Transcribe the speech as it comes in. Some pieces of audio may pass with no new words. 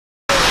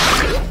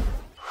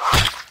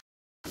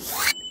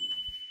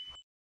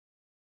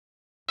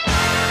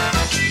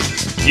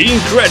The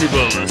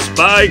incredible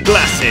spy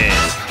glasses.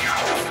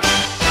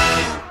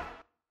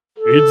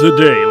 It's a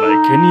day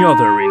like any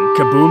other in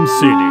Kaboom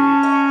City.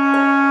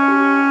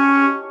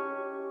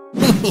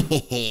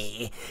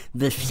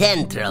 The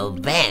central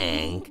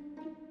bank.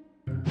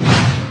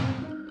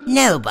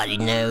 Nobody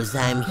knows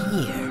I'm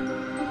here.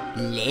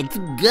 Let's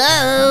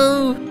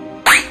go!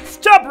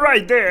 Stop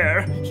right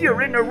there!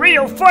 You're in a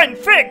real fine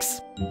fix!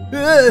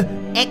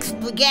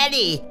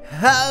 Spaghetti!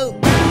 How?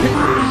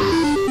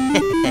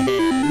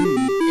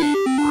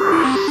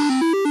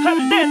 Al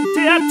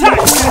dente attack!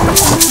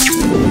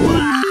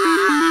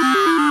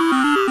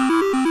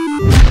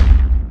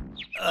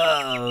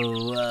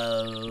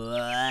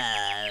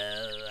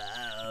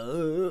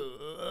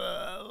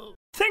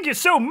 Thank you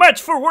so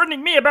much for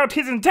warning me about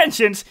his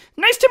intentions.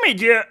 Nice to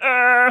meet you.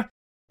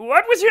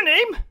 What was your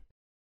name?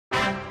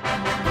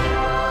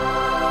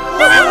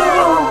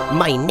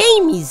 My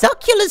name is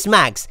Oculus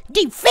Max,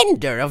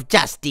 Defender of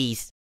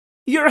Justice.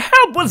 Your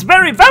help was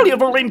very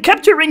valuable in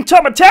capturing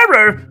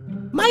Tomaterror.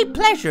 My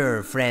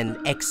pleasure, friend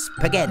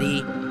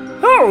Spaghetti.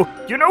 Oh,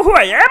 you know who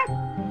I am?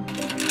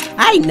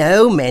 I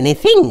know many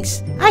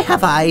things. I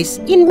have eyes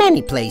in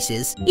many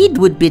places. It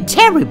would be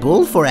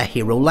terrible for a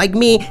hero like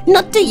me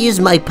not to use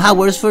my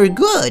powers for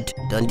good,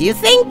 don't you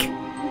think?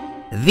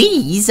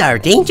 These are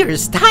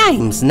dangerous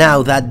times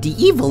now that the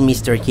evil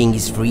Mr. King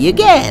is free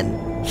again.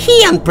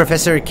 He and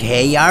Professor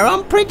K are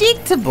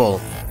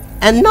unpredictable,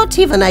 and not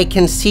even I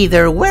can see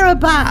their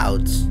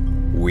whereabouts.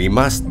 We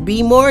must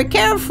be more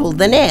careful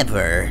than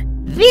ever.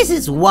 This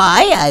is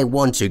why I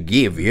want to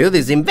give you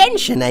this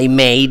invention I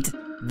made.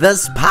 The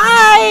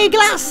spy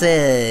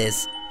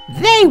glasses!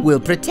 They will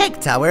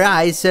protect our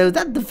eyes so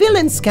that the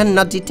villains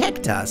cannot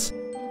detect us.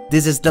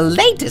 This is the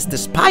latest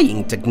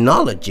spying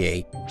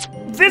technology.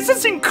 This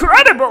is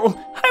incredible!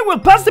 I will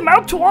pass them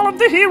out to all of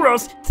the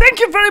heroes. Thank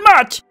you very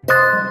much!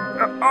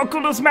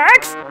 Oculus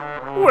Max?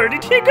 Where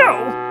did he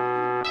go?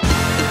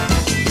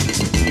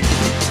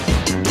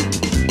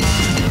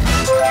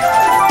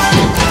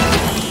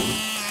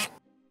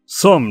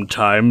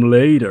 Sometime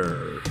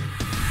later.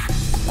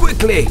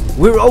 Quickly,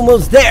 we're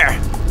almost there!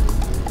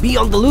 Be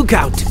on the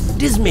lookout!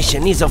 This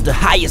mission is of the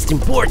highest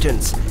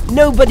importance.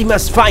 Nobody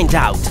must find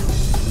out.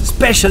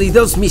 Especially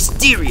those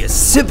mysterious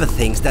super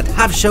things that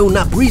have shown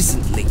up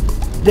recently.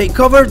 They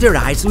cover their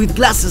eyes with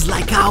glasses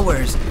like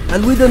ours,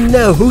 and we don't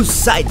know whose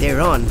side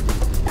they're on.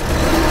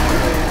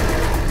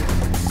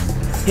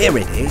 Here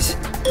it is.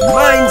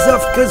 Mines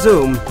of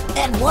Kazoom.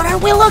 And what are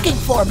we looking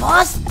for,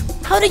 boss?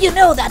 How do you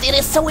know that it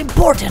is so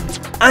important?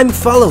 I'm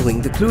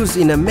following the clues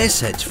in a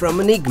message from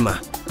Enigma.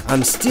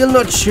 I'm still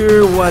not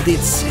sure what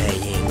it's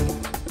saying.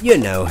 You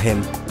know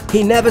him.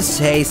 He never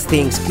says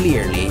things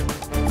clearly.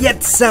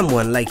 Yet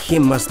someone like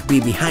him must be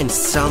behind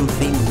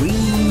something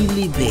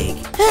really big.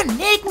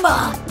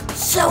 Enigma!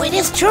 So it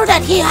is true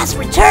that he has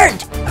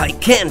returned! I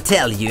can't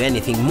tell you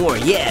anything more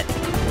yet.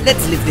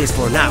 Let's leave this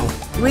for now.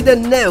 We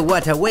don't know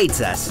what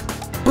awaits us.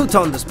 Put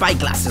on the spy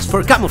glasses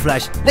for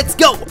camouflage. Let's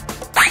go!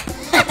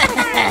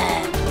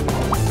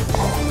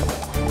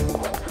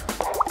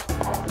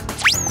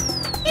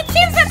 It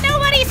seems that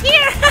nobody's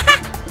here!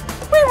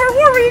 We were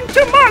worrying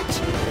too much!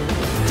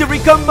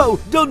 Combo,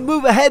 don't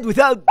move ahead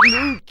without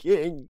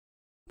looking.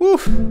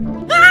 Oof.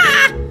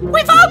 Ah!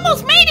 We've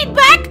almost made it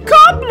back!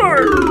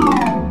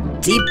 Cobbler!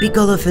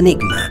 Typical of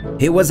Enigma.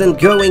 He wasn't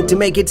going to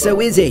make it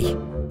so easy.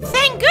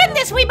 Thank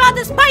goodness we bought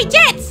the spy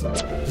jets!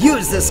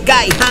 Use the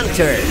Sky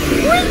Hunter.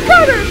 We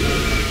got it!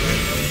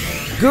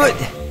 Good.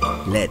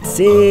 Let's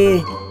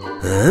see.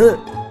 Huh?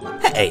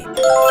 Hey,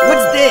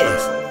 what's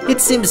this?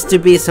 It seems to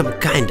be some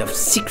kind of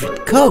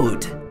secret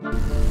code.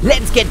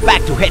 Let's get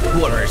back to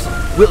headquarters.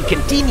 We'll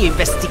continue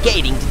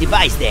investigating the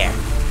device there.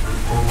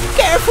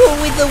 Careful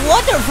with the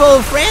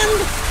waterfall,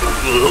 friend!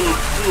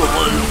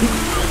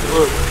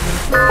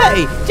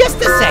 Hey, just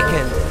a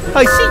second.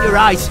 I see your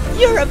eyes.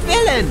 You're a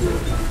villain.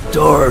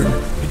 Darn,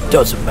 it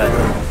doesn't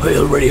matter. I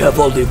already have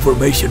all the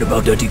information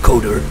about the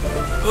decoder.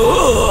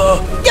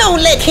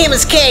 Don't let him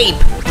escape!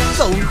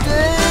 Golden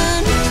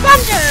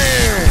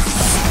Thunder!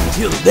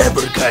 You'll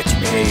never catch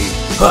me.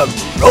 I'm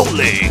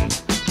rolling.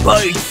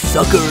 Bye,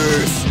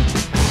 suckers.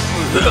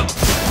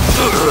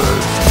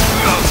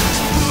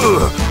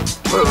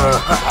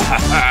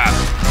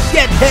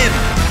 Get him!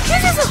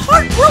 This is a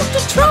hard road to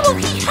travel.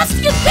 He has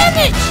the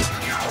advantage!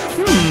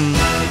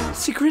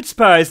 Secret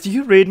spies, do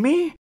you read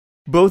me?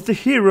 Both the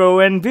hero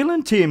and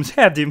villain teams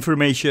have the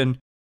information.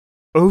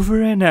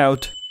 Over and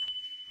out.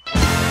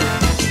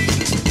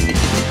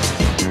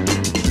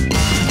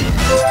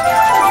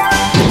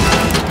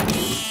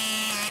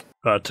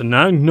 At an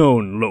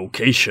unknown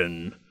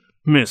location,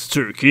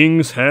 Mr.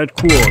 King's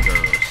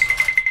headquarters.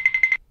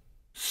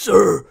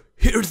 Sir,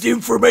 here's the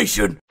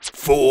information.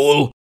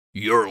 Fool!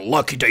 You're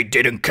lucky they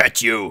didn't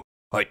catch you.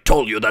 I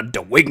told you that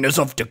the weakness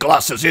of the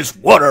glasses is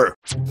water.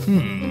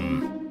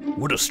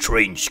 What a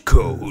strange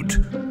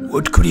code.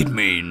 What could it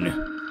mean?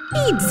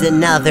 It's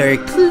another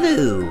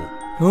clue.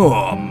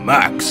 Oh,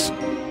 Max.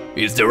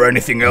 Is there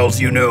anything else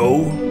you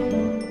know?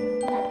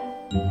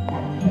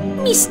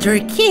 Mr.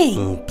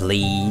 King,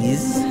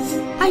 please.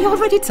 I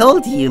already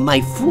told you my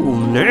full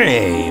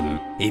name.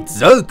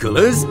 It's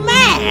Oculus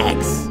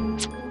Max.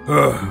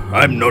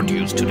 I'm not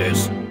used to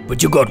this,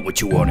 but you got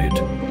what you wanted.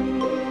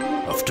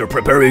 After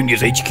preparing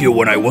this HQ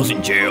when I was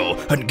in jail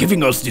and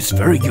giving us these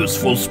very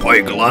useful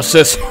spy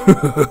glasses,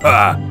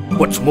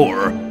 what's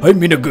more,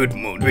 I'm in a good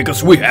mood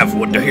because we have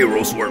what the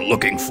heroes were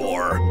looking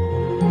for.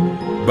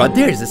 But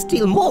there's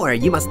still more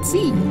you must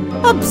see.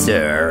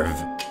 Observe.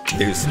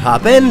 This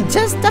happened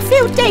just a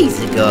few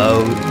days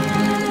ago.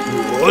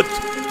 What?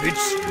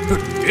 It's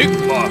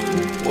Enigma.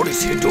 What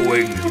is he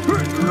doing?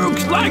 It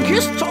looks like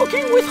he's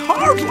talking with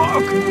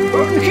Hardlock.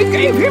 And he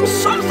gave him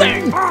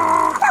something.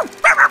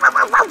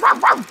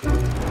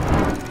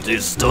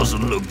 This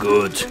doesn't look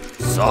good.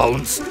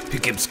 Sounds he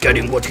keeps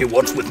getting what he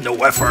wants with no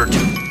effort.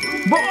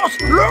 Boss,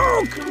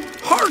 look!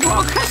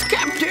 Hardlock has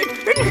kept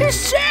it in his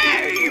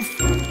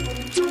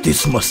safe.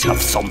 This must have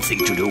something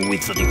to do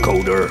with the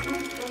decoder.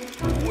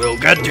 We'll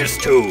get this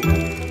too.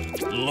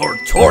 Lord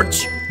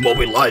Torch,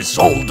 mobilize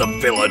all the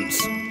villains.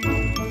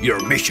 Your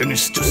mission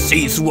is to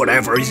seize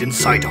whatever is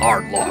inside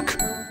Hardlock.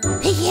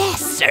 Yes,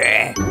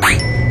 sir.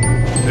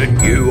 And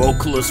you,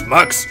 Oculus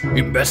Max,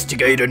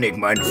 investigate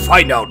Enigma and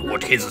find out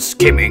what he's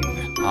skimming.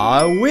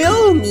 I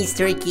will,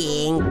 Mr.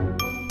 King.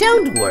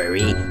 Don't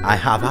worry, I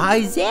have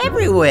eyes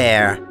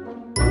everywhere.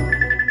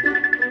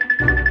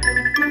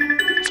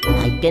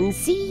 I can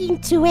see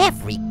into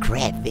every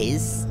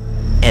crevice.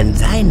 And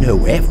I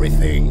know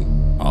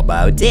everything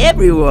about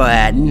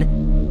everyone.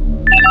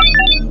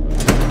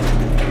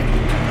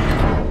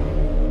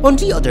 On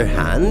the other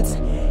hand,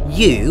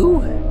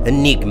 you,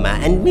 Enigma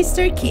and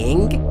Mr.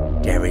 King,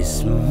 there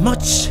is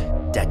much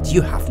that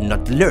you have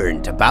not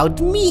learned about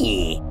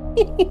me.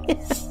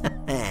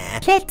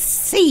 Let's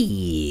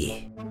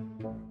see.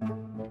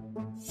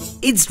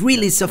 It's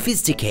really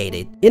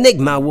sophisticated.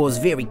 Enigma was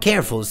very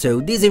careful so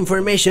this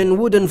information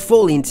wouldn't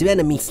fall into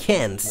enemy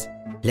hands.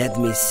 Let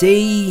me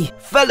see.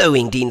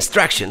 Following the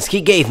instructions he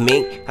gave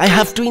me, I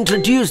have to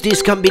introduce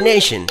this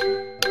combination.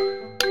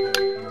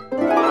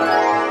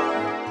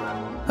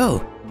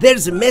 Oh,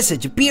 there's a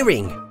message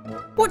appearing.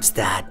 What's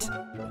that?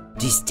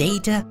 This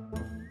data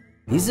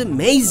is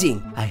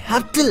amazing. I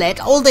have to let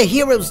all the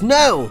heroes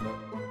know.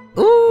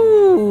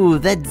 Ooh,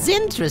 that's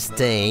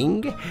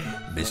interesting.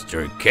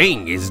 Mr.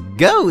 King is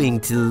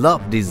going to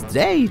love this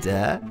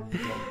data.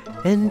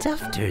 And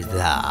after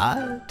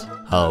that,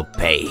 I'll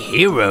pay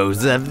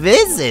heroes a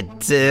visit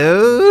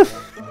too.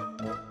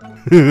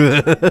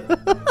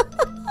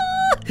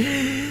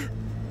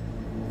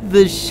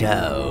 The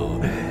show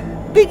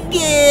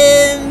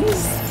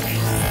begins.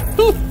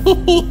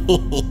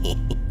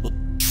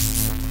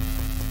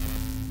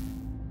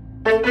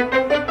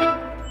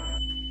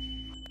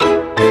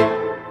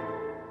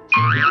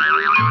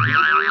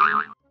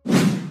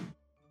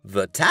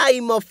 The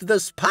time of the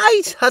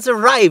spies has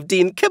arrived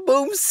in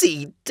Kaboom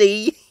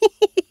City.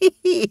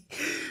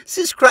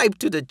 Subscribe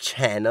to the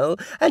channel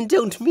and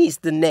don't miss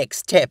the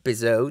next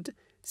episode.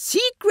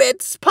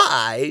 Secret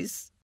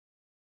Spies.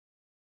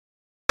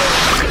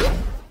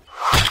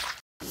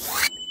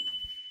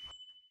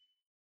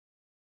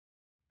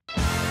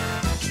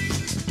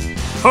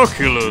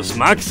 Oculus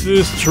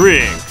Max's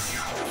tricks.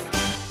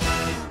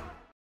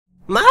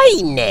 My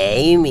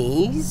name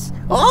is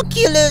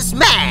Oculus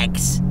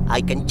Max.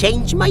 I can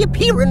change my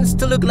appearance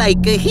to look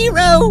like a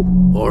hero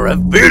or a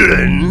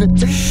villain.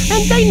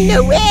 And I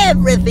know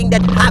everything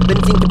that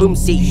happens in Kaboom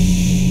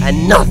City.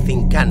 And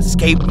nothing can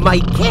escape my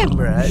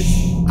cameras.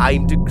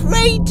 I'm the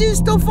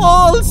greatest of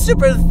all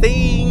super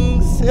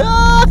things.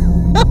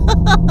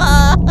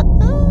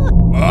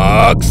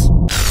 Max?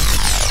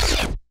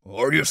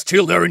 Are you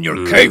still there in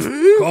your cave?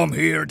 Come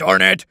here,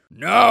 darn it!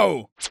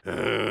 Now!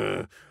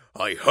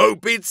 I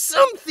hope it's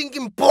something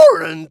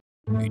important.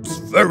 It's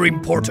very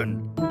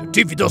important. The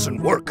TV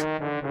doesn't work.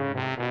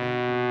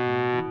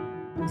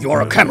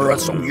 You're a camera,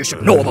 so you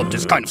should know about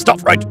this kind of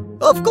stuff, right?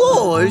 Of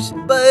course,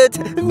 but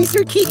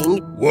Mr.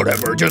 King...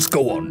 Whatever, just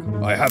go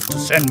on. I have to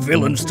send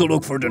villains to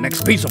look for the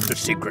next piece of the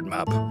secret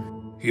map.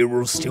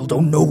 Heroes still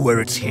don't know where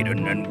it's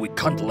hidden, and we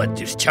can't let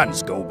this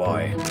chance go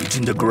by. It's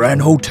in the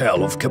Grand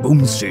Hotel of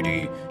Kaboom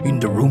City, in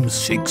the room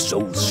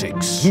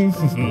 606.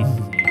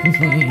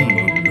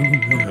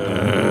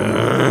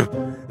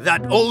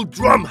 That old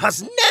drum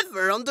has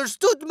never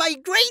understood my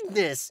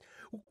greatness.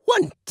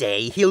 One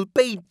day he'll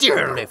pay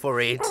dearly for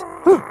it.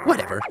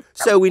 Whatever.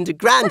 So in the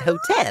Grand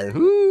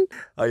Hotel,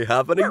 I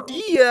have an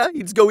idea.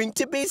 It's going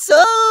to be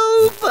so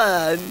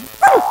fun.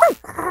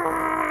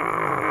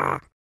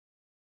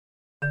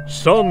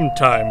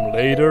 Sometime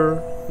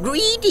later.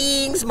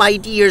 Greetings, my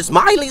dear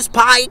Smiley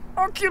Spy.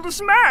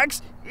 Oculus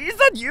Max, is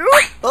that you?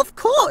 Of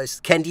course.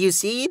 Can't you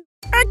see it?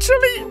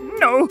 Actually,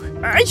 no.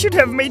 I should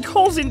have made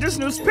holes in this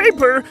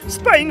newspaper.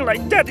 Spying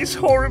like that is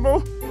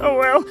horrible. Oh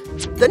well.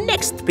 The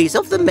next piece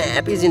of the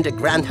map is in the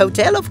Grand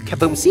Hotel of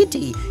Kaboom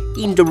City,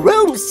 in the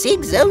room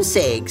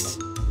 606.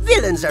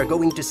 Villains are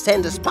going to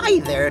send a spy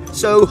there,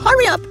 so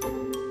hurry up.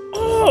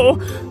 Oh,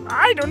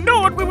 I don't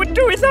know what we would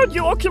do without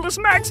you, Oculus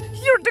Max.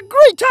 You're the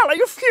great ally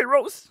of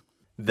heroes.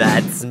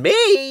 That's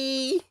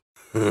me.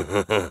 In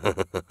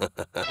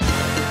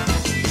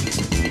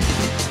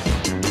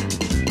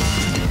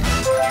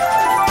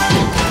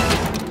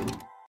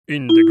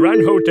the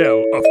Grand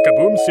Hotel of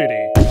Kaboom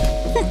City.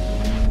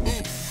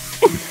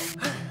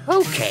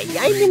 Okay,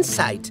 I'm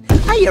inside.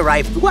 I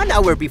arrived 1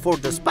 hour before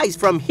the spies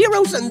from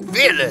Heroes and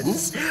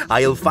Villains.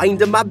 I'll find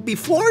the map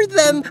before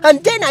them,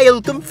 and then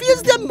I'll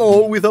confuse them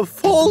all with a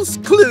false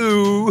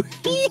clue.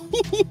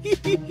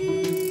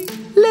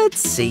 Let's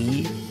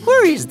see.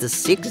 Where is the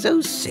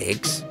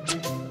 606?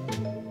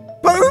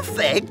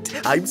 Perfect!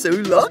 I'm so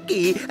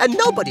lucky, and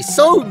nobody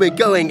saw me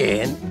going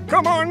in.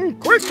 Come on,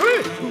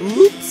 quickly!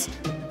 Oops.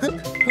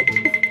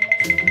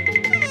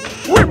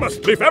 We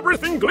must leave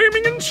everything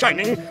gleaming and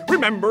shining.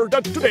 Remember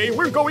that today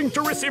we're going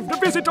to receive the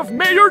visit of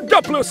Mayor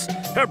Duplus.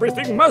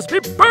 Everything must be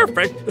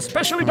perfect,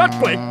 especially that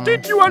plate.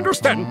 Did you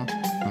understand?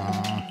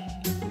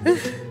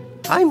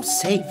 I'm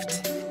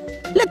saved.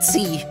 Let's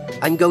see.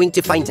 I'm going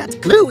to find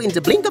that clue in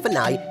the blink of an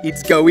eye.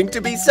 It's going to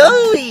be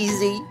so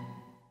easy.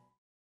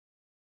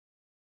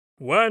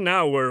 1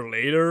 hour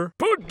later,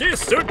 put these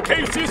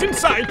suitcases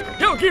inside.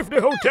 They'll give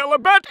the hotel a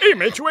bad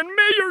image when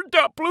Mayor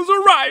Duplus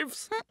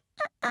arrives.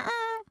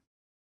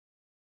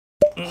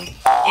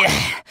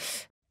 Yeah,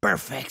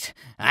 perfect.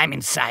 I'm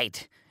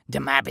inside.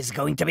 The map is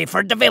going to be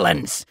for the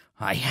villains.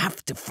 I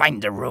have to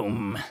find a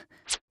room.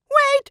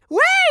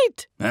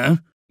 Wait! Huh?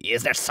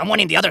 Is there someone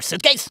in the other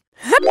suitcase?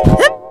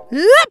 Not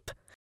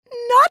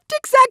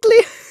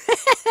exactly.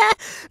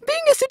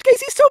 Being a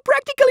suitcase is so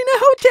practical in a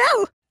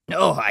hotel.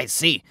 Oh, I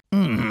see.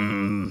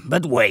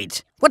 But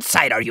wait. What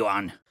side are you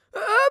on?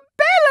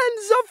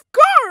 Balance, of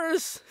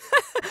course.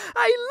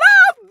 I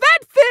love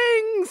bad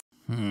things.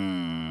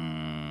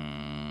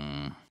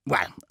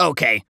 Well,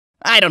 okay.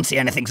 I don't see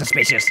anything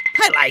suspicious.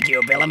 I like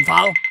you, Villain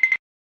Fall.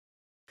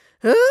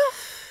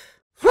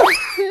 Why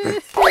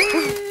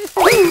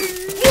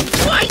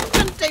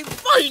can't I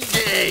find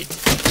it?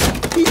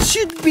 It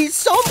should be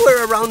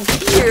somewhere around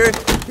here.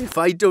 If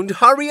I don't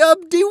hurry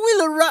up, they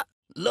will arrive.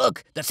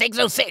 Look, the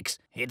 606.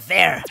 It's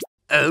there.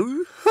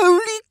 Oh,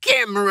 holy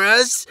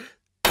cameras!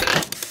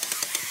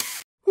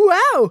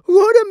 Wow,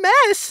 what a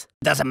mess.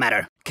 Doesn't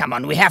matter. Come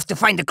on, we have to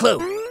find the clue.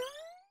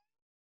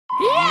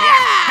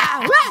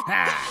 Yeah!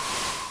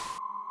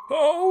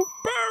 Oh,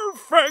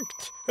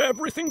 perfect!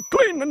 Everything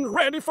clean and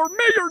ready for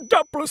Mayor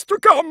Duplus to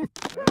come.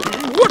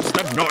 What's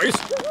that noise?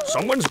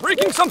 Someone's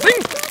breaking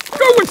something?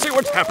 Go and see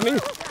what's happening.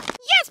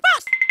 Yes,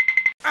 boss!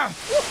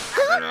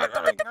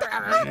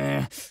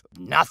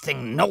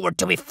 Nothing, nowhere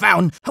to be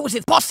found. How is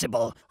it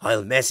possible?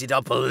 I'll mess it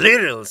up a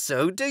little,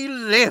 so do you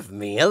leave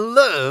me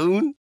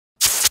alone?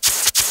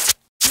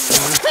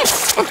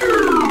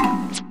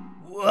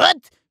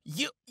 What?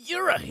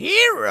 You're a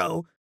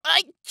hero?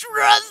 I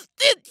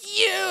trusted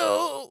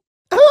you!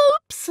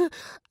 Oops!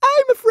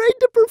 I'm afraid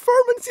the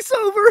performance is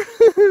over.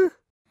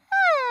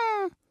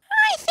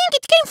 I think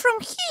it came from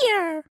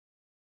here.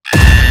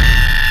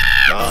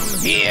 Come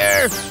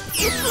here!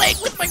 You played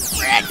with my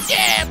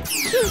friendship!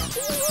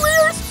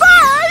 We're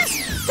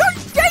spies!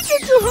 Don't take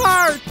it too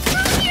hard!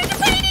 You're the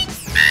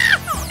paintings!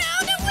 Oh no,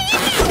 the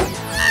wind!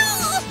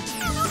 Oh,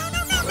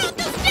 no, not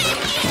to save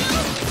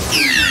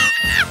you!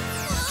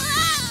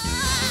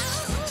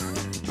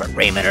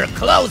 Perimeter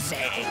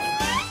closing!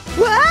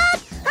 What?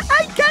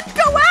 I can't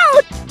go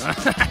out!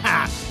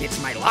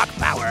 It's my lock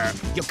power.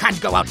 You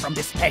can't go out from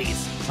this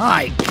space.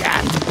 I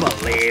can't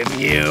believe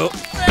you.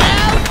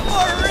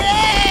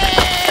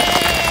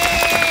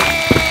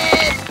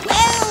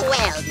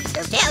 Well, this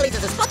hotel is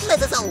as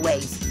spotless as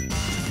always.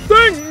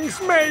 Thanks,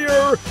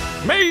 Mayor.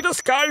 May the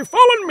sky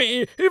fall on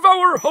me if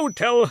our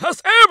hotel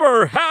has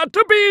ever had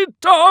to be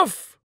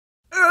tough.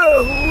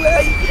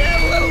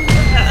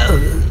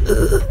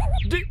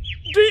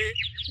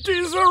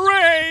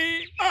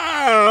 Disarray.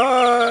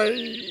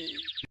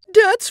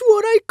 That's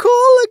what I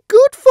call a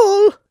good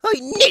fall. I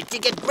need to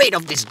get rid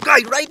of this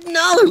guy right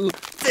now.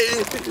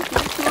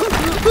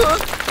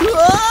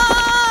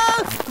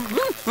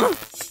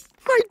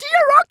 My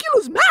dear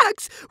Oculus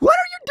Max, what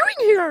are you doing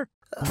here?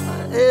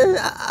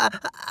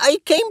 I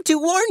came to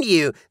warn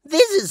you.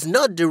 This is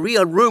not the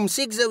real room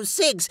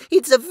 606.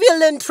 It's a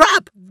villain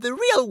trap. The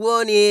real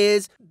one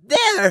is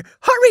there.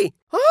 Hurry.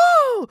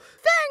 Oh,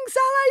 thanks,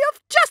 ally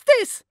of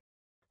justice.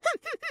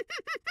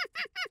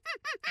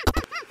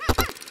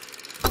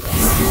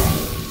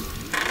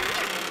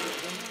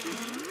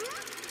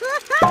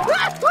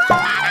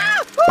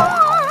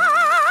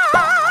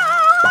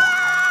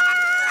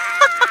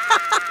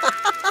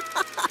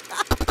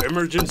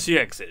 Emergency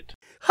exit.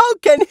 How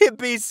can he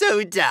be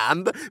so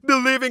dumb,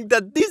 believing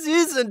that this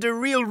isn't a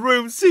real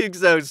room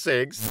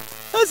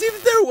 606? As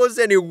if there was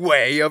any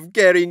way of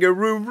getting a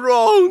room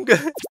wrong.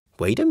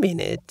 Wait a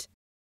minute.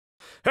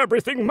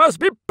 Everything must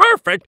be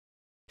perfect,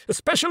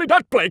 especially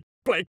that plate.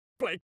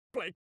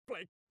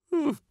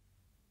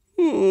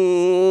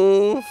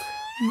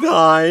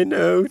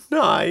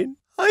 909.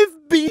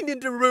 I've been in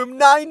the room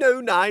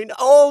 909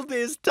 all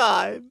this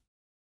time.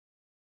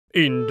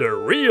 In the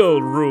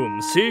real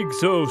room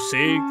 606.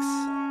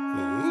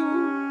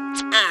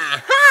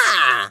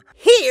 Aha!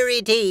 Here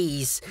it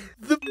is!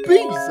 The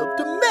base of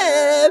the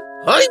map!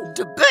 I'm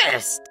the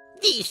best!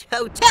 This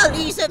hotel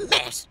is a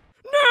mess!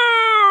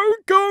 No!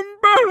 Come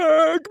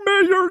back,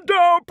 Mayor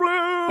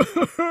Doppler!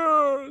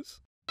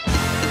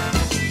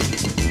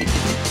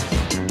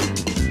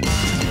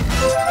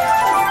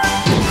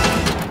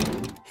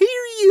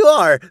 Here you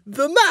are,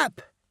 the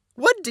map!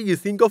 What do you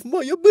think of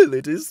my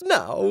abilities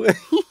now?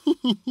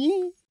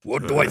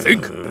 What do I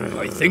think?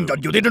 I think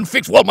that you didn't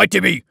fix Wall My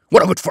TV.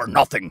 What a good for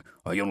nothing.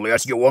 I only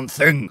ask you one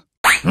thing.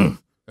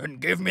 And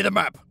give me the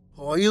map.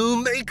 I'll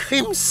make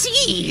him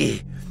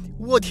see!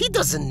 What he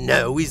doesn't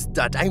know is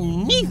that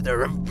I'm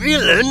neither a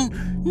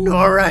villain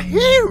nor a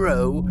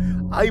hero.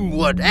 I'm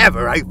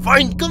whatever I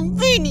find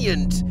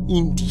convenient.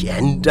 In the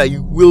end, I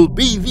will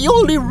be the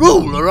only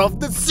ruler of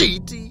the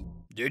city.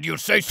 Did you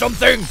say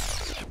something?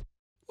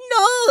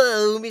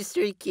 No,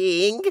 Mr.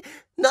 King.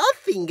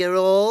 Nothing at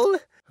all.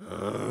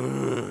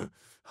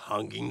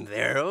 Hanging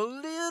there a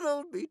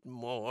little bit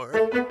more.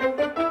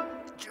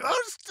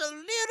 Just a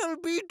little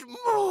bit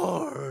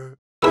more.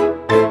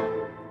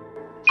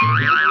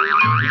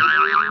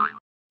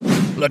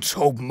 Let's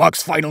hope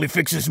Max finally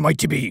fixes my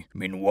TV.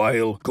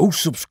 Meanwhile, go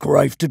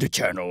subscribe to the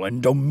channel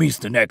and don't miss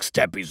the next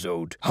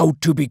episode. How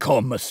to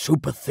become a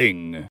super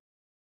thing.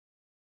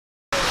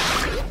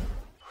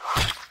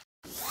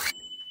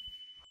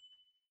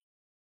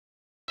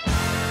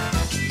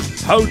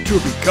 How to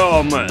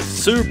become a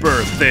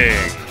super thing.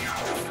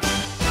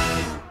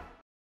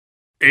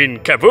 In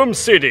Kaboom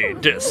City,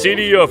 the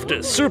city of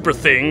the super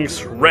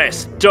things,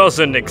 rest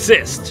doesn't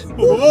exist.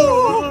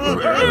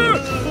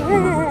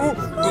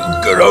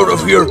 Get out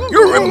of here!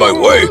 You're in my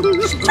way!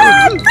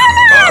 Stop!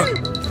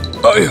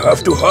 I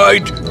have to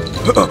hide.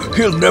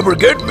 He'll never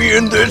get me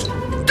in this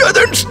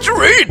dead-end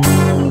street!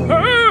 You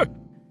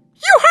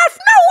have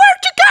nowhere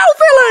to go,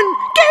 villain!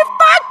 Give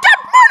back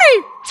that money!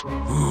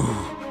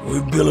 We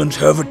villains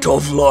have a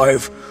tough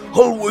life,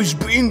 always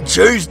being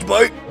chased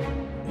by...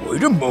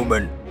 Wait a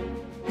moment.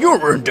 You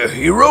aren't a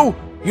hero,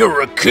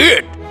 you're a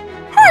kid!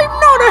 I'm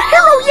not a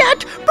hero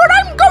yet, but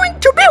I'm going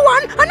to be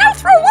one, and I'll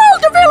throw all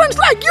the villains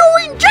like you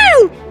in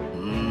jail!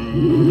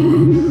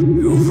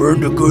 You've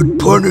earned a good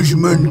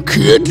punishment,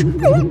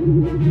 kid.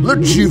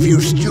 Let's see if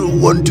you still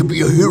want to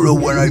be a hero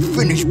when I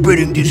finish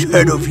biting this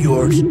head of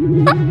yours.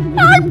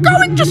 I'm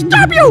going to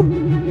stop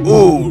you!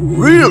 Oh,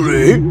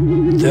 really?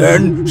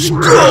 Then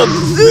stop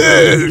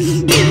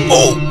this!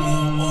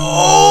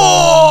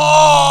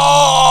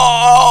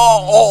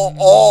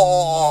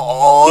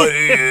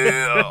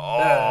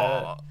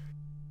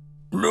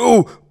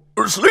 No!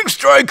 A sling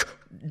strike!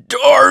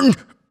 Darn!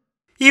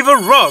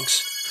 Even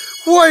rocks!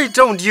 Why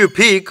don't you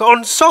pick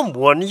on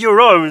someone your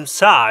own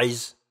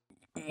size?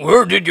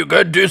 Where did you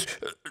get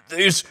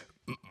this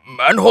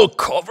manhole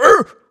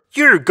cover?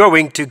 You're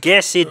going to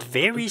guess it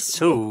very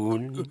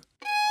soon.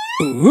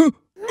 Huh?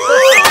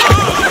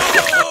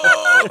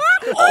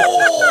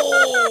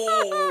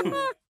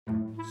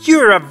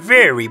 You're a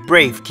very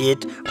brave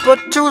kid,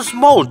 but too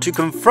small to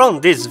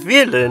confront these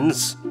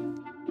villains.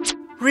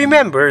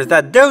 Remember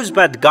that those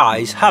bad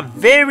guys have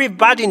very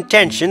bad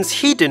intentions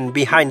hidden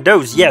behind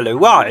those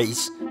yellow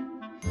eyes.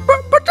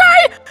 But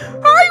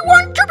I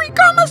want to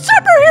become a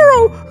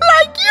superhero,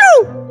 like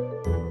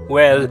you!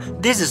 Well,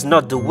 this is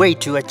not the way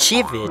to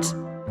achieve it.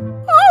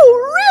 Oh,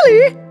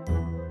 really?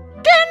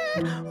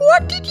 Then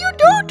what did you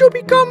do to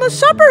become a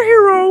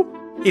superhero?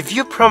 If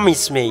you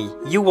promise me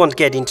you won't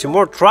get into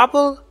more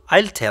trouble,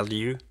 I'll tell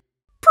you.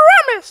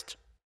 Promised!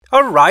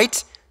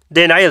 Alright,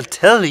 then I'll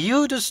tell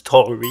you the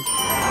story.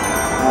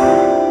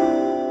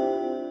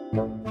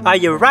 I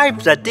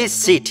arrived at this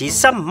city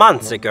some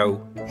months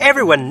ago.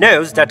 Everyone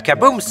knows that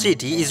Kaboom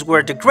City is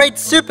where the great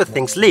super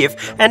things live,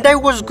 and I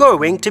was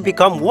going to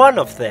become one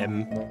of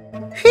them.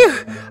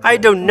 Phew, I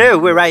don't know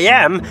where I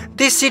am.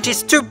 This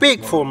city's too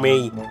big for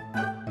me.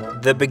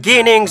 The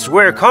beginnings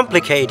were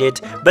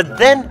complicated, but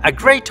then a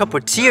great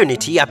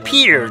opportunity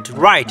appeared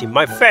right in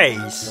my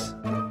face.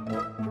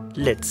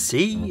 Let's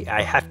see,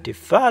 I have to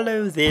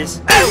follow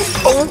this.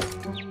 Oh!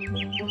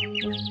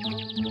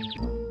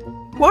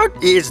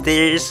 What is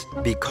this?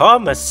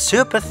 Become a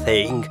super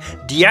thing.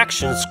 The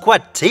Action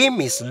Squad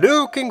team is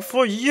looking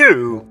for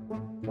you.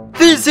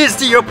 This is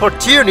the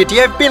opportunity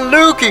I've been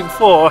looking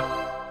for.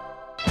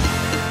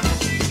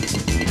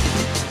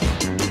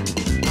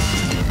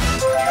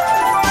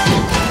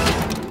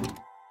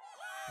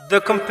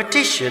 The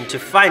competition to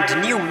find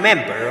a new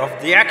member of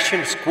the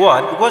Action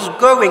Squad was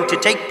going to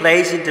take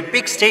place in the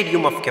big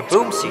stadium of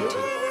Kaboom City.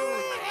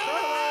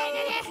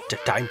 The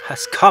time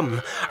has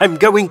come.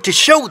 I'm going to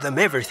show them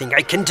everything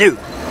I can do.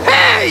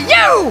 Hey,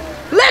 you!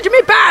 Let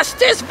me pass!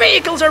 These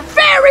vehicles are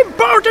very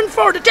important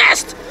for the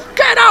test!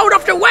 Get out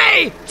of the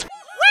way!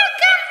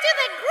 Welcome to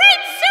the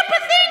Great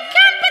SuperThing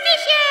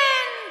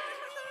competition!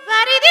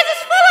 But this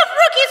is full of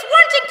rookies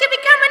wanting to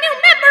become a new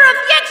member of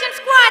the Action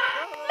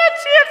Squad.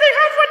 Let's see if they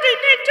have what they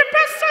need to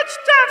pass such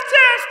tough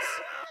tests.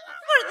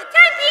 For the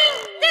time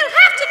being, they'll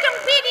have to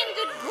compete in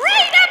the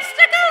Great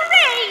Obstacle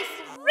Race.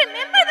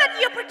 Remember that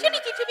the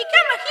opportunity to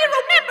become a hero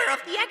member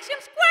of the Action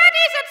Squad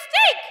is at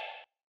stake.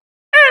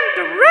 And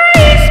the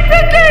race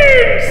begins!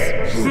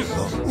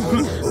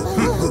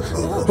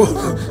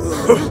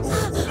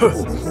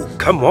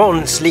 Come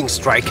on, Sling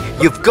Strike.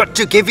 You've got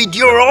to give it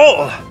your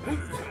all.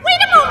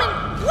 Wait a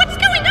moment! What's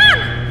going on?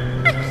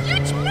 A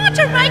huge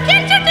motorbike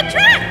entered the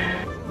track!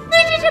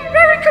 This isn't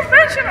very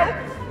conventional.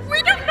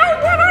 We don't know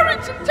what are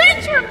its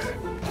intentions.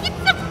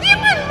 It's a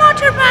villain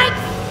motorbike!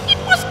 It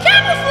was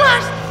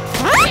camouflaged!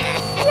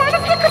 One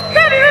of the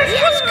competitors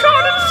was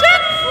caught and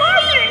sent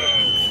flying.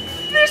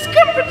 This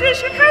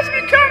competition has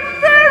become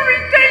very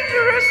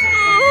dangerous.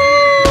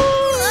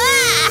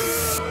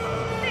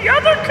 The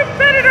other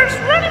competitors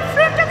run in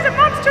front of the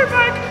monster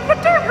bike,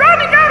 but they're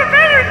running out of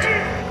energy.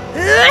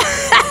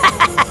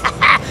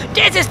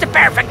 This is the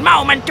perfect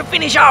moment to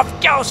finish off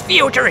those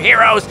future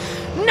heroes.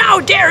 Now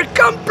they're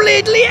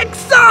completely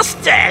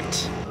exhausted.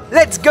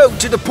 Let's go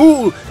to the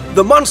pool.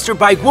 The monster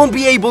bike won't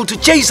be able to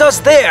chase us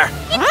there.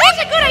 It is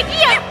a good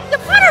idea! The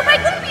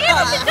motorbike won't be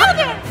able to go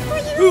there!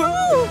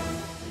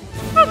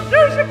 But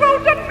there's a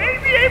boat that may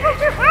be able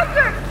to help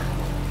them.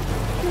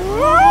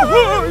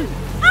 Oh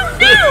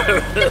no!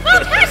 The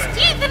boat has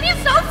teeth and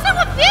is also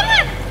a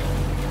villain!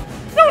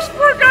 Those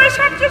poor guys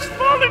have just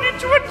fallen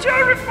into a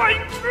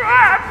terrifying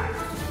trap.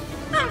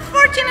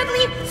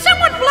 Unfortunately,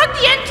 someone blocked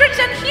the entrance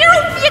and hero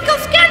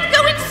vehicles can't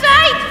go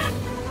inside!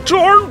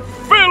 Darn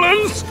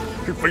villains!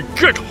 If I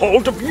get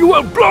hold of you,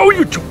 I'll blow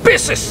you to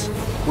pieces!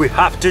 We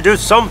have to do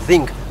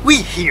something. We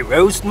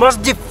heroes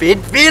must defeat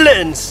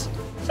villains.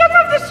 Some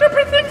of the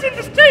super things in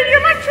the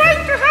stadium are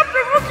trying to help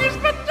the rookies,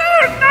 but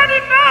they're not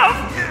enough.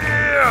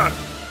 Yeah.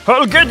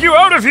 I'll get you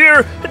out of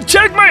here!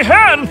 Take my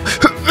hand!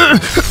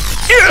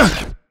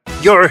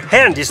 Your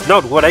hand is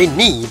not what I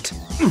need.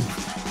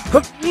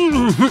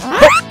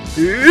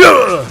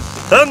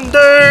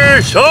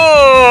 Thunder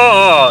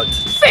shot!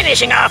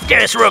 Finishing off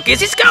those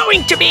rookies is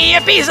going to be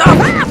a piece of...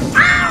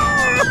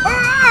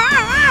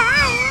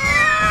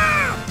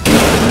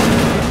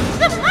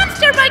 The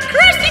monster bike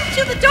crashed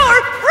into the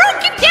door,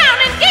 broke it down,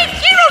 and gave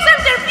heroes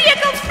and their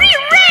vehicles free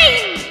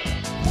rein!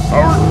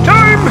 Our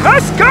time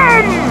has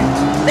come!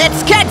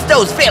 Let's catch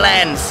those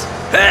villains!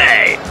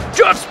 Hey,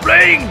 just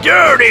playing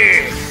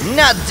dirty!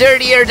 Not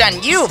dirtier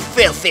than you,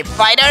 filthy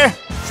fighter!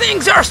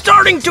 Things are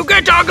starting to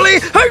get ugly!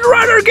 I'd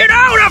rather get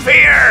out of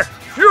here!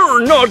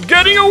 You're not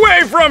getting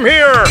away from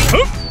here!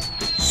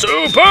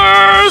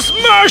 Super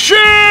smashing!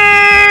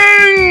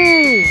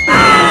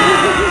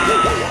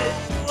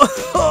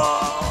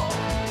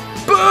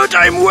 But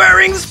I'm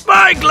wearing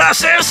spy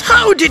glasses!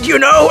 How did you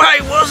know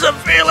I was a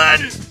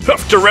villain?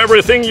 After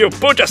everything you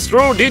put us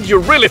through, did you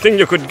really think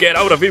you could get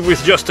out of it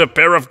with just a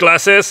pair of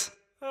glasses?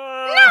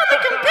 Now the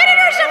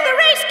competitors of the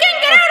race can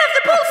get out of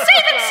the pool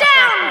safe and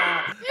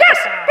sound! Yes,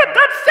 but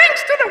that's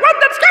thanks to the one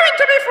that's going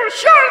to be for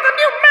sure the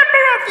new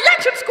member of the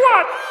action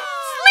squad!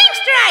 Sling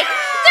Strike,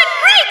 the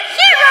great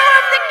hero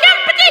of the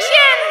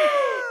competition!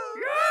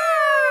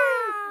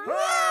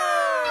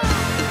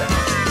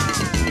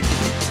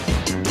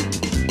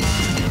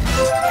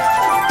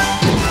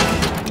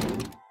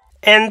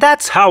 And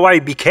that's how I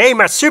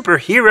became a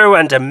superhero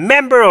and a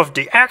member of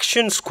the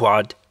action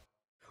squad.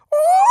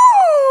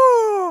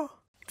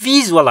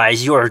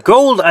 Visualize your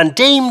goal and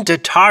aim the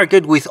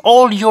target with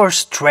all your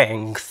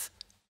strength.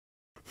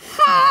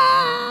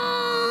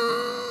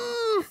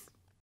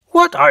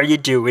 What are you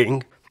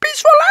doing?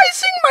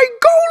 Visualizing my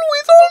goal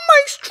with all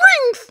my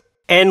strength.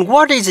 And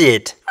what is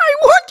it? I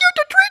want you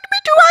to treat me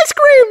to ice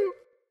cream.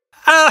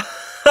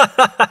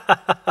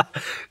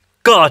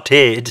 Got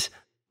it.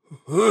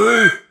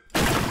 Hey,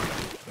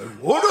 and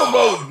what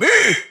about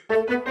me?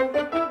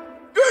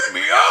 Get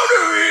me out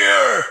of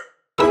here!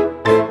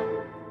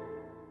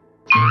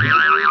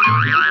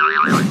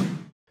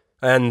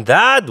 And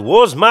that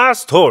was my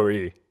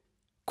story.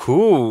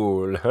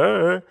 Cool,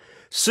 huh?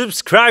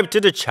 Subscribe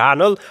to the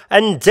channel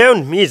and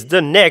don't miss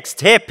the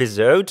next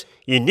episode,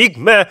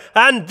 Enigma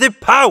and the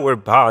Power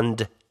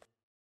Bond.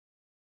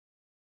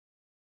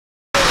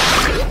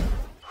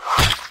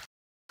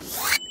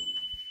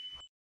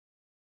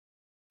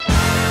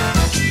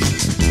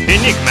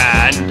 Enigma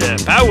and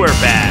the Power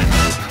Band.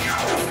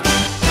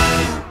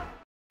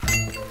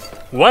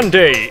 One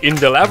day, in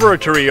the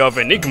laboratory of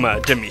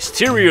Enigma, the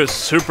mysterious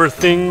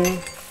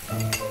SuperThing...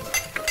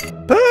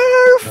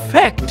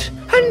 Perfect.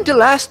 And the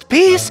last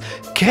piece,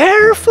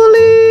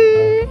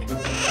 carefully.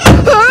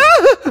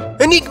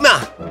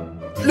 Enigma!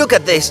 Look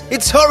at this.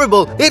 It's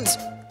horrible. It's...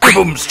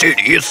 Kaboom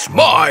City is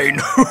mine!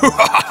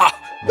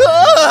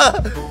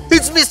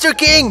 It's Mr.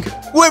 King!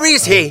 Where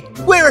is he?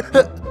 Where...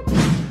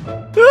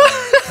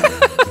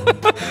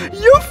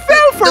 You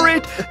fell for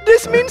it.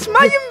 This means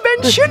my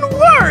invention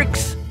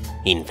works.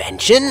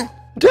 Invention?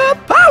 The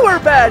Power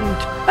Band!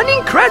 An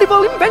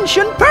incredible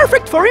invention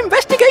perfect for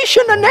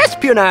investigation and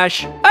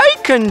espionage. I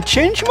can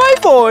change my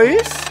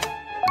voice.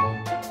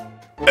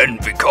 And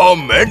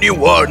become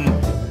anyone!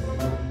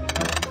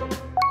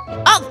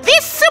 Of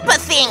these super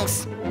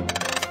things!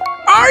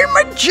 I'm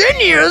a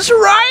genius,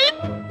 right?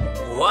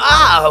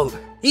 Wow!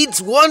 It's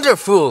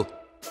wonderful!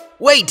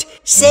 Wait,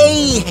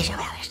 say...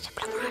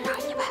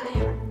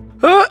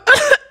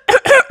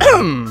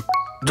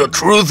 The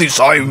truth is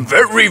I'm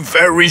very,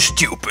 very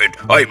stupid.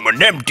 I'm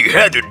an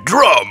empty-headed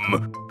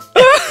drum.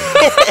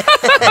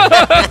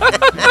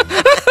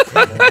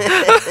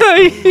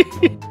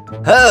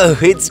 Oh,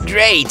 it's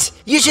great.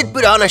 You should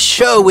put on a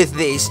show with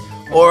this.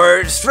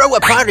 Or throw a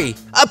party.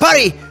 A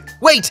party!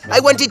 Wait, I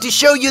wanted to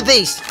show you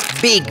this.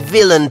 Big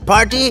villain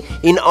party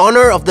in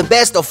honor of the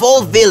best of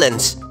all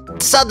villains.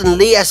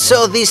 Suddenly I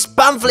saw these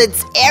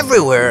pamphlets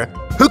everywhere.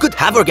 Who could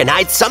have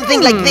organized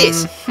something like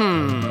this?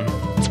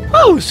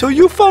 Oh, so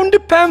you found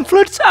the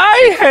pamphlets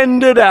I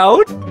handed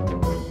out?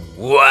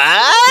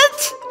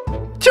 What?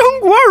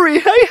 Don't worry,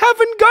 I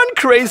haven't gone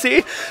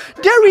crazy.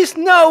 There is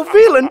no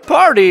villain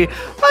party.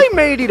 I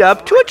made it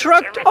up to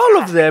attract all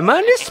of them,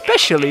 and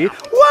especially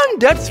one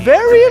that's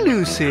very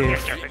elusive.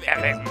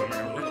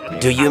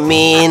 Do you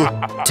mean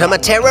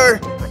Tomaterror?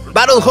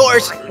 Battle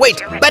Horse?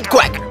 Wait,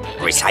 Batquack?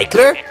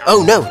 Recycler?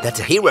 Oh no, that's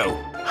a hero.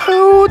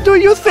 Who do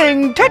you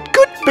think that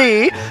could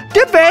be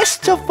the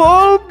best of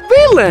all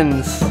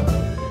villains?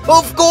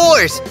 Of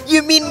course!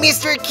 You mean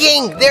Mr.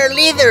 King, their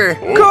leader!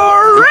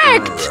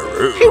 Correct!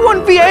 He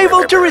won't be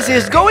able to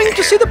resist going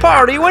to see the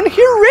party when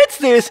he reads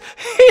this.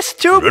 He's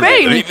too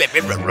big.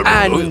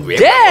 And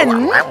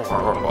then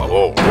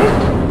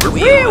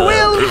we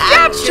will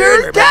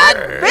capture that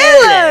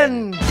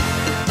villain!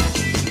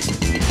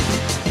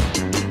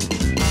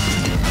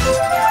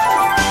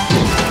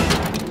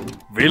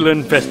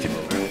 Villain Festival.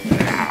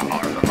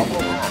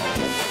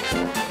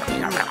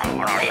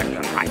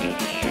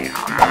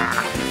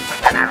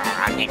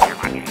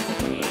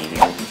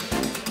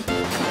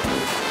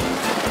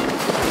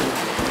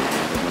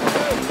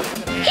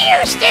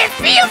 Here's the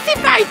Filthy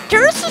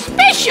Fighter's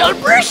special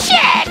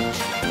bruschette!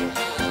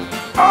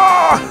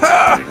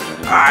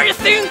 I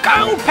think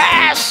I'll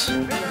pass.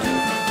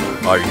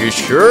 Are you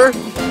sure?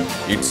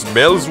 It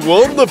smells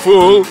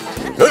wonderful.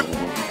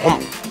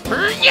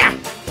 Yeah.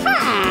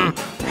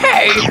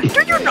 Hey,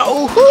 do you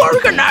know who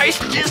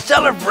organized this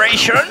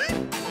celebration?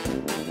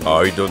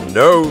 I don't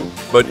know,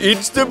 but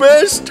it's the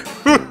best.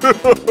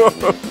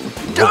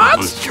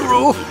 That's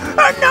true,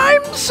 and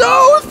I'm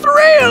so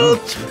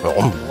thrilled.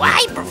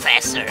 Why,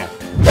 Professor?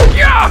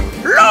 Yeah,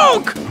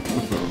 look!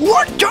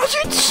 What does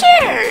it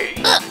say?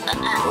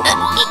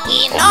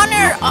 In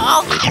honor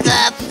of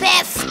the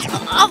best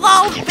of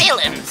all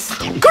villains.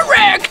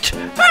 Correct!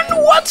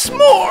 And what's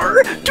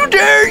more,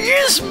 today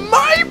is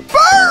my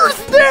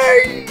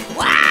birthday!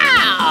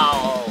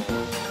 Wow!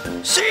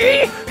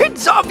 See?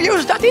 It's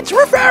obvious that it's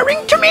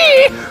referring to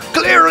me!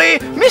 Clearly,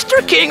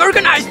 Mr. King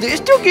organized this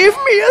to give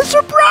me a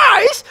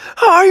surprise!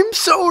 I'm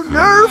so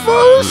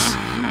nervous!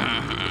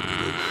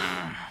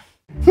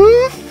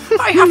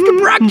 I have to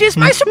practice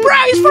my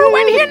surprise for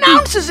when he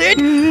announces it!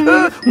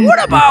 What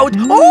about...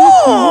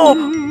 Oh!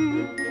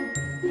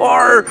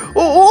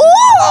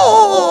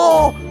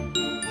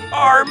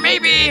 Or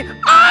maybe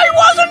I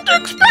wasn't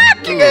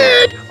expecting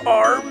it!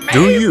 Or maybe...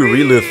 Do you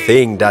really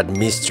think that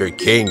Mr.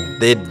 King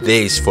did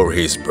this for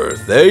his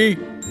birthday?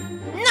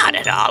 Not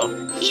at all.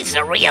 He's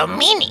a real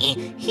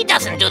meanie. He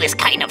doesn't do this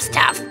kind of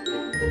stuff.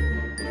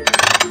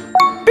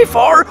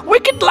 Before,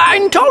 Wicked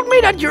Line told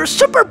me that your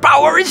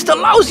superpower is the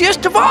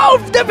lousiest of all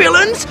the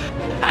villains,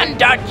 and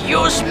that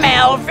you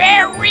smell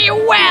very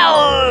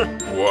well.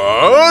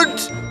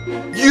 What?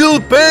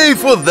 You'll pay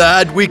for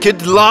that,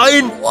 Wicked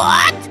Line?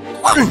 What?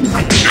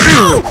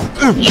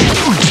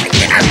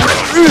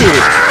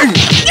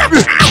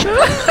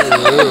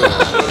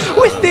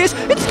 With this,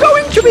 it's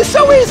going to be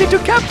so easy to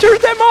capture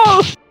them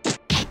all!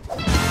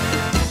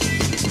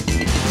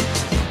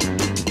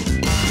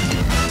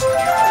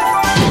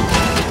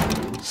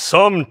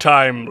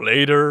 Sometime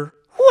later.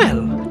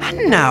 Well,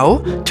 and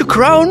now, to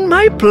crown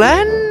my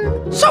plan...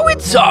 So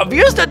it's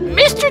obvious that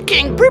Mr.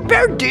 King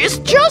prepared this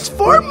just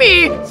for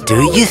me.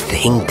 Do you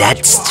think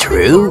that's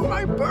true?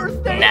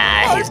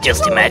 Nah, he's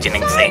just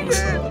imagining things.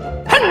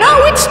 And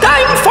now it's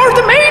time for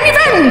the main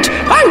event.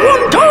 I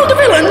want all the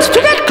villains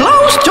to get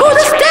close to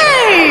the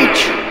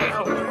stage.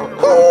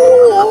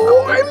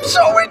 Oh, I'm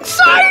so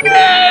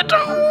excited.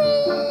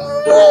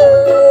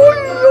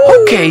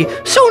 Okay,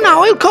 so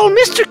now I'll call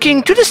Mr.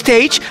 King to the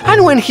stage,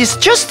 and when he's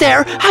just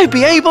there, I'll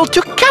be able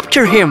to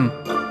capture him.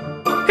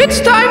 It's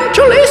time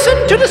to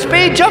listen to the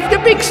speech of the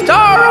big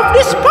star of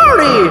this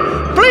party.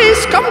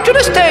 Please come to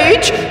the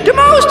stage, the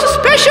most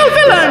special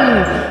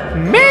villain,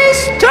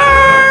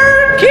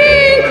 Mr.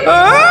 King.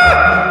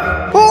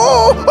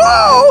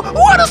 Oh,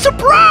 what a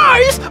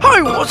surprise!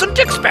 I wasn't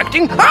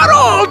expecting at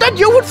all that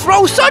you would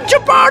throw such a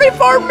party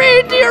for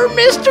me, dear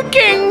Mr.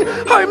 King.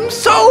 I'm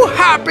so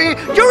happy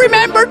you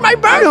remembered my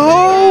birthday.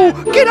 Oh,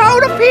 get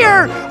out of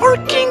here, or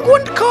King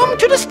won't come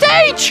to the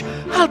stage.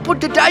 I'll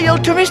put the dial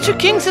to Mr.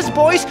 King's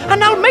voice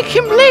and I'll make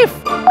him leave.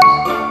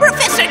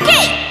 Professor K,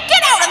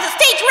 get out on the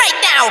stage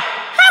right now!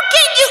 How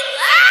can you...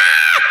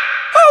 Ah!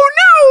 Oh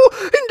no!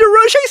 In the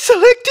rush I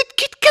selected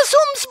Kit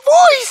Kazoom's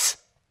voice!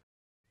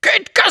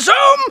 Kit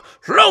Kazoom!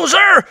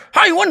 Loser!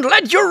 I won't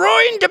let you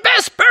ruin the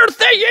best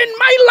birthday in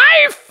my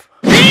life!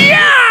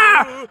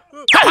 Yeah!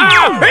 Kit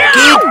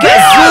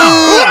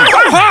Kazoom!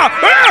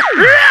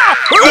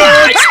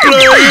 Let's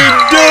play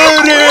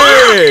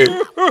dirty!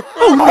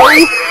 Oh no!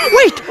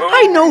 Wait!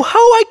 I know how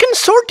I can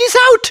sort this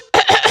out!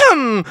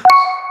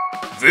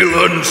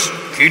 Villains,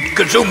 Kid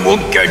Kazoom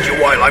won't get you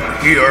while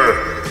I'm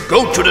here.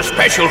 Go to the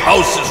special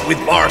houses with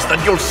bars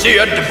that you'll see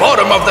at the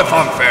bottom of the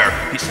funfair.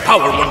 His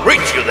power will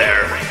reach you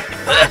there.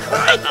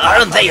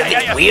 Aren't they a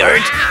bit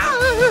weird?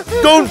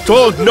 Don't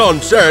talk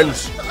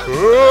nonsense!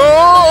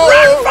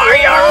 Run for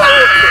your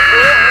life!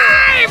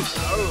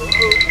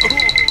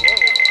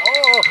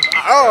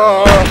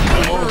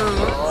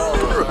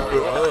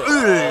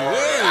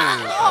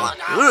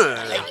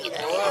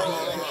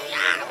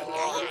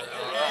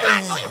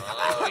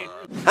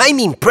 I'm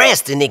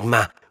impressed,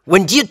 Enigma.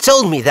 When you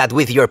told me that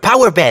with your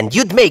power band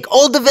you'd make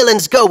all the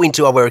villains go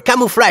into our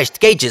camouflaged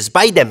cages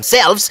by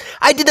themselves,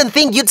 I didn't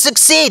think you'd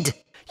succeed.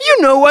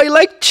 You know I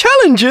like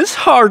challenges,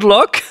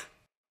 Hardlock.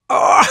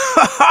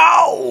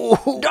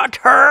 Oh, that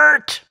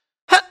hurt.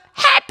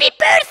 Happy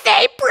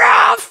birthday,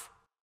 Prof!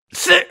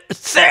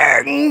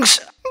 Thanks.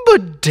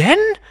 But then,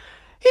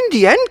 in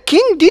the end,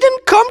 King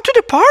didn't come to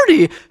the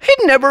party.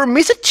 He'd never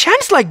miss a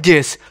chance like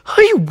this.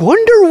 I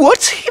wonder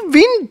what's he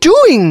been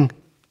doing.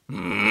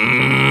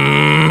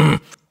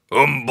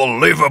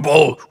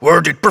 Unbelievable!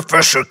 Where did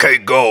Professor K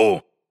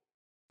go?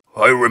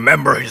 I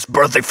remember his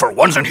birthday for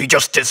once and he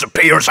just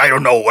disappears I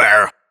don't know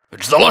where.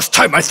 It's the last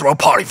time I throw a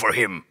party for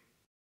him.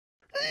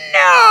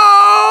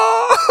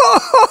 No!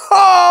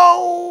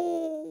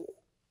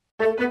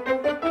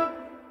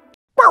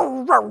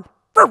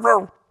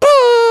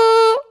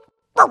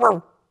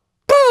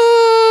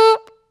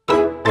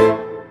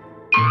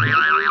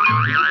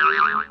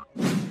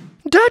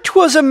 That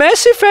was a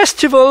messy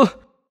festival.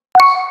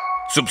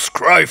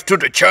 Subscribe to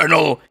the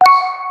channel.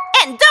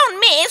 And don't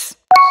miss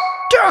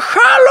The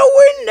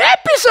Halloween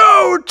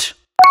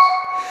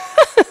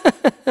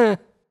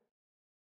episode!